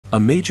A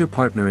major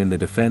partner in the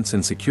defense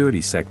and security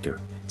sector,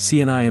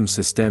 CNIM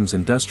Systèmes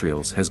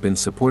Industriels has been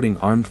supporting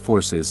armed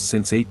forces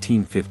since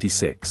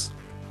 1856.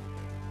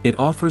 It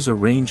offers a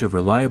range of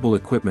reliable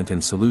equipment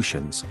and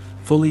solutions,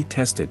 fully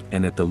tested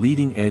and at the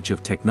leading edge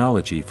of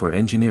technology for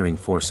engineering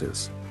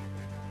forces.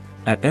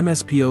 At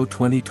MSPO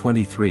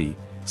 2023,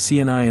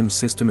 CNIM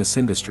Systèmes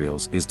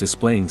Industriels is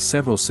displaying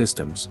several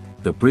systems,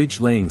 the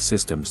bridge-laying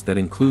systems that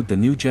include the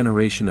new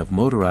generation of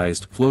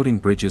motorized floating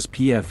bridges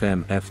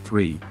PFM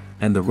F3,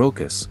 and the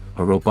ROCUS,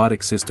 a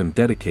robotic system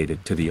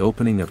dedicated to the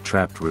opening of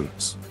trapped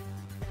routes.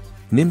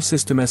 CNIM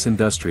Systèmes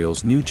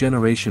Industriels' new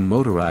generation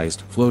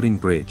motorized floating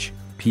bridge,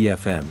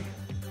 PFM.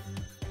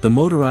 The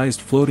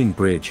motorized floating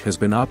bridge has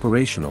been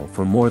operational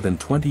for more than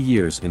 20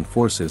 years in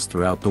forces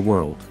throughout the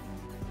world.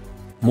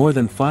 More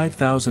than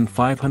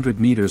 5,500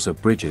 meters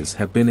of bridges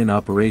have been in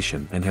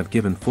operation and have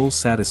given full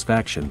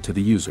satisfaction to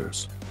the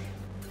users.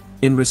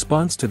 In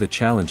response to the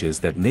challenges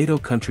that NATO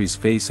countries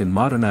face in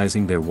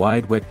modernizing their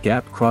wide wet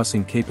gap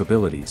crossing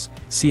capabilities,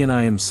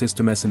 CNIM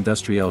Systèmes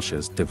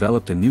Industriels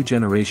developed a new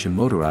generation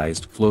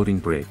motorized floating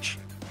bridge.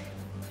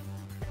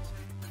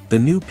 The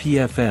new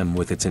PFM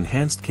with its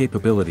enhanced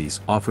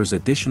capabilities offers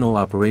additional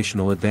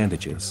operational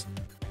advantages.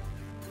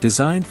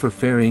 Designed for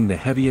ferrying the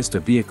heaviest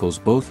of vehicles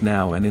both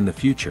now and in the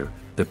future,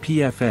 the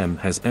PFM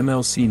has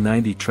MLC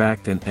 90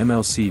 tracked and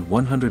MLC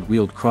 100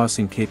 wheeled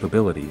crossing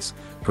capabilities,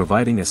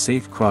 providing a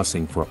safe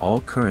crossing for all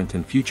current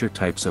and future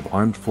types of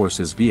armed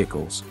forces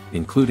vehicles,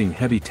 including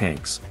heavy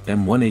tanks,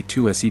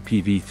 M1A2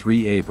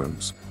 SEPV-3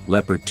 Abrams,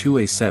 Leopard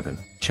 2A7,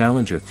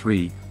 Challenger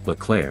 3,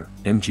 Leclerc,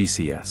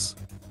 MGCS.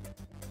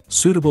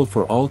 Suitable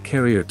for all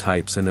carrier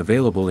types and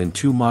available in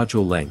 2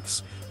 module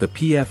lengths, the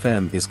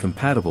PFM is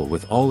compatible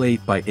with all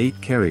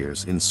 8x8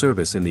 carriers in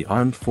service in the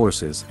armed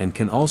forces and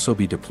can also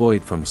be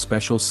deployed from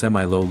special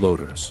semi-low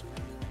loaders.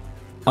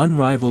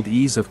 Unrivaled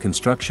ease of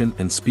construction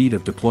and speed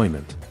of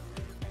deployment.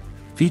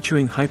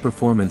 Featuring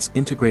high-performance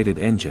integrated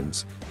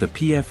engines, the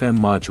PFM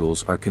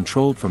modules are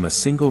controlled from a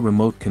single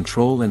remote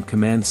control and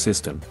command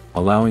system,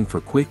 allowing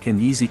for quick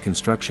and easy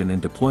construction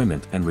and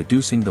deployment and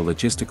reducing the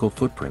logistical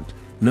footprint,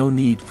 no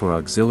need for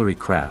auxiliary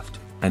craft,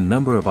 and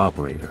number of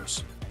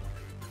operators.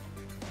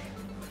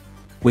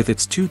 With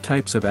its 2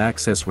 types of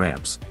access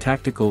ramps,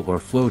 tactical or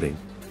floating,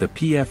 the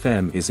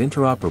PFM is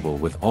interoperable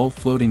with all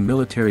floating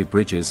military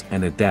bridges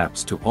and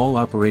adapts to all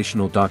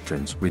operational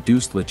doctrines,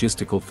 reduced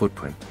logistical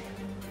footprint.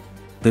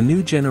 The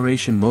new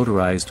generation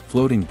motorized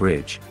floating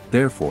bridge,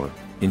 therefore,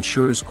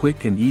 ensures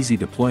quick and easy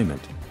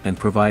deployment, and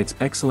provides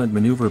excellent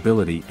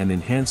maneuverability and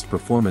enhanced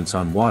performance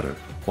on water,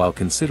 while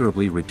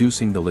considerably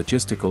reducing the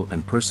logistical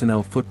and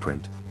personnel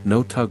footprint,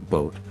 no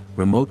tugboat,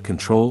 remote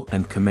control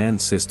and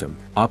command system,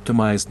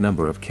 optimized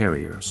number of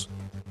carriers.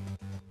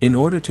 In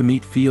order to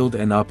meet field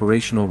and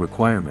operational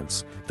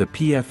requirements, the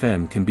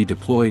PFM can be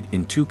deployed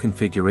in 2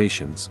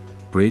 configurations,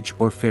 bridge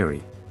or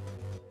ferry.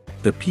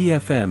 The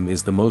PFM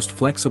is the most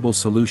flexible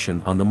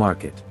solution on the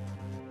market.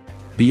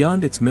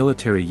 Beyond its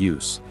military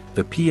use,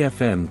 the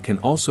PFM can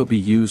also be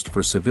used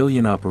for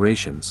civilian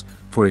operations,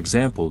 for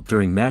example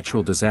during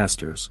natural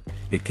disasters.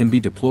 It can be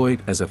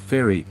deployed as a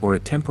ferry or a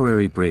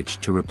temporary bridge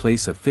to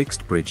replace a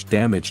fixed bridge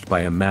damaged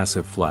by a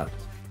massive flood.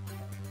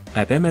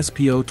 At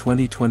MSPO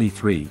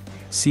 2023,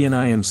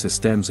 CNIM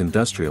Systèmes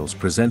Industriels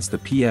presents the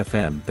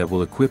PFM that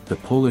will equip the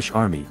Polish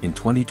Army in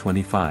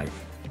 2025.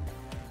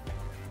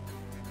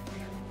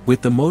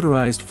 With the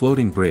motorized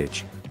floating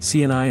bridge,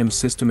 CNIM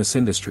Systèmes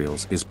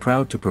Industriels is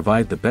proud to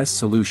provide the best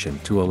solution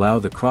to allow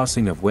the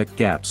crossing of wet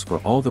gaps for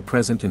all the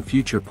present and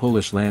future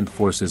Polish land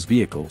forces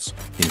vehicles,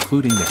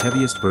 including the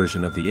heaviest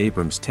version of the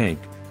Abrams tank,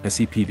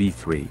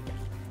 SEPV-3.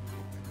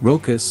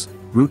 ROCUS,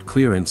 Route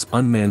Clearance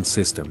Unmanned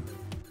System.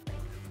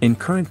 In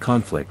current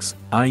conflicts,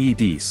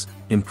 IEDs,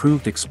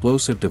 improved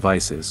explosive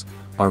devices,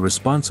 are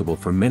responsible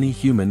for many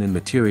human and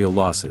material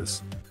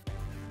losses.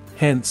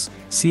 Hence,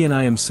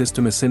 CNIM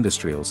Systèmes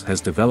Industriels has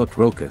developed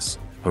ROCUS,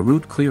 a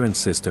route clearance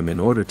system in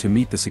order to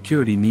meet the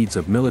security needs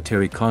of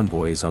military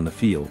convoys on the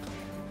field.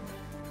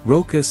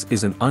 ROCUS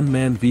is an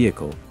unmanned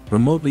vehicle,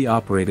 remotely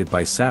operated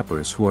by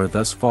sappers who are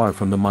thus far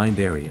from the mined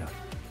area.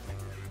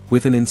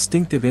 With an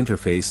instinctive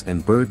interface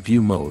and bird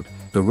view mode,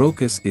 the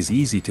ROCUS is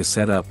easy to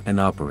set up and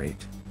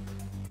operate.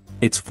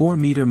 Its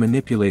 4-meter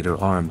manipulator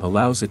arm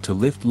allows it to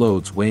lift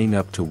loads weighing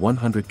up to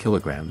 100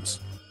 kilograms.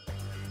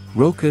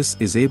 ROCUS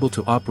is able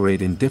to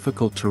operate in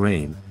difficult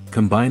terrain,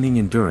 combining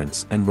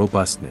endurance and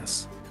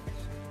robustness.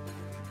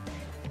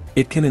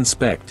 It can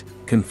inspect,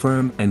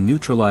 confirm and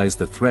neutralize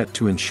the threat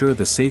to ensure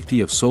the safety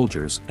of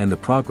soldiers and the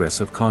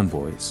progress of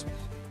convoys.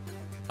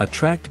 A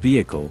tracked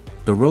vehicle,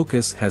 the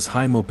ROCUS has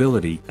high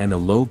mobility and a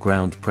low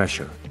ground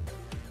pressure.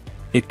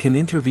 It can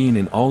intervene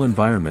in all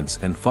environments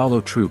and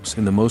follow troops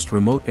in the most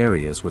remote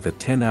areas with a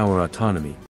 10-hour autonomy.